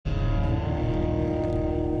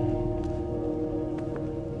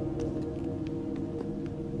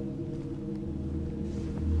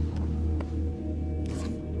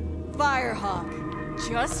Firehawk.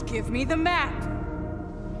 Just give me the map.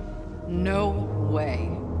 No way.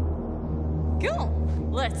 Cool.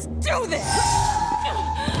 Let's do this!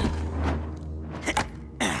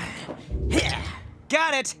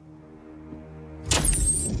 Got it!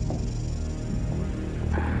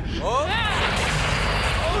 Oh!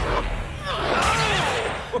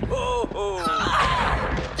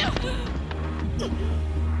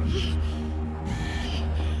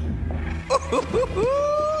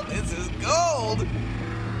 This is gold!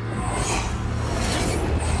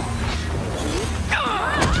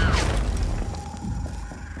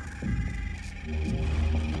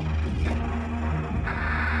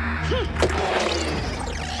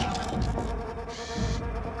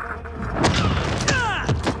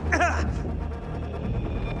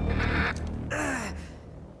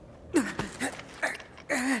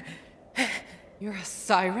 You're a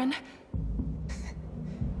siren?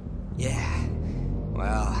 Yeah,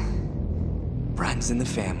 well, runs in the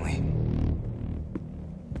family.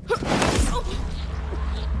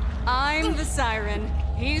 I'm the siren.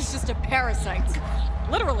 He's just a parasite.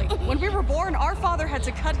 Literally, when we were born, our father had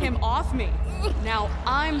to cut him off me. Now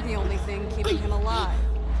I'm the only thing keeping him alive.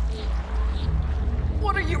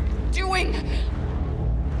 What are you doing?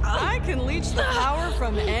 I can leech the power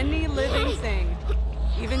from any living thing.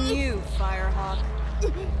 Even you, Firehawk.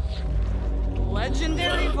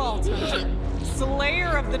 Legendary Vault Hunter.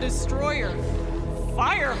 Slayer of the Destroyer.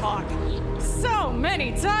 Firehawk. So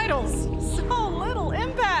many titles. So little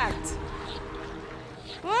impact.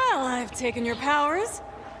 Well, I've taken your powers.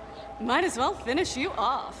 Might as well finish you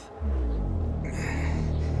off.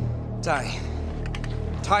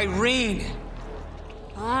 Tyreen!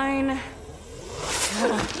 Fine.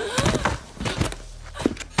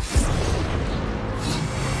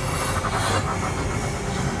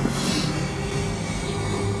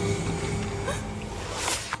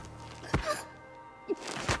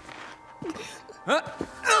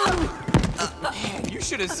 Man, you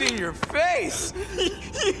should have seen your face!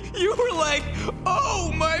 You were like,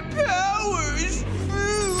 oh, my powers!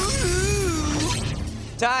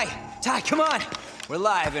 Ty, come on! We're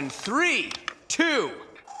live in 3, 2.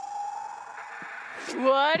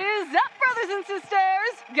 What is up, brothers and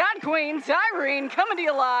sisters? God Queen Tyreen coming to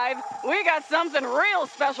you live. We got something real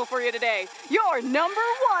special for you today. Your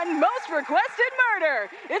 #1 most requested murder.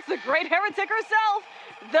 It's the great heretic herself,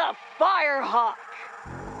 the Firehawk.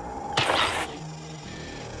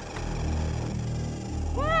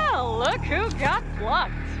 Well, look who got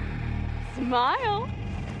plucked. Smile.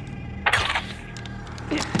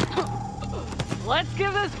 Let's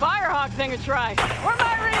give this Firehawk thing a try. Where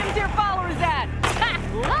my ratings dear followers at? Ha!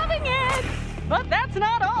 Loving it! But that's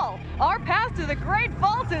not all. Our path to the Great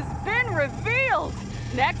Vault has been revealed.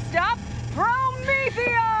 Next stop,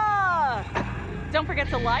 Promethea! Don't forget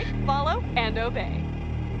to like, follow, and obey.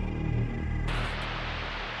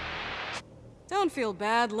 Don't feel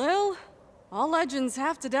bad, Lil. All legends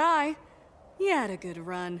have to die. You had a good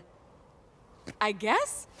run. I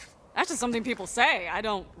guess? That's just something people say. I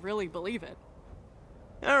don't really believe it.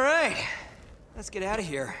 All right, let's get out of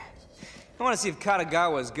here. I want to see if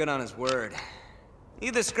Katagawa's good on his word.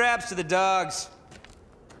 Leave the scraps to the dogs.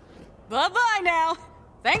 Bye-bye now.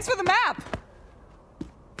 Thanks for the map.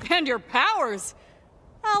 And your powers.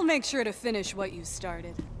 I'll make sure to finish what you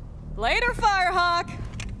started. Later, Firehawk.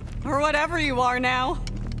 Or whatever you are now.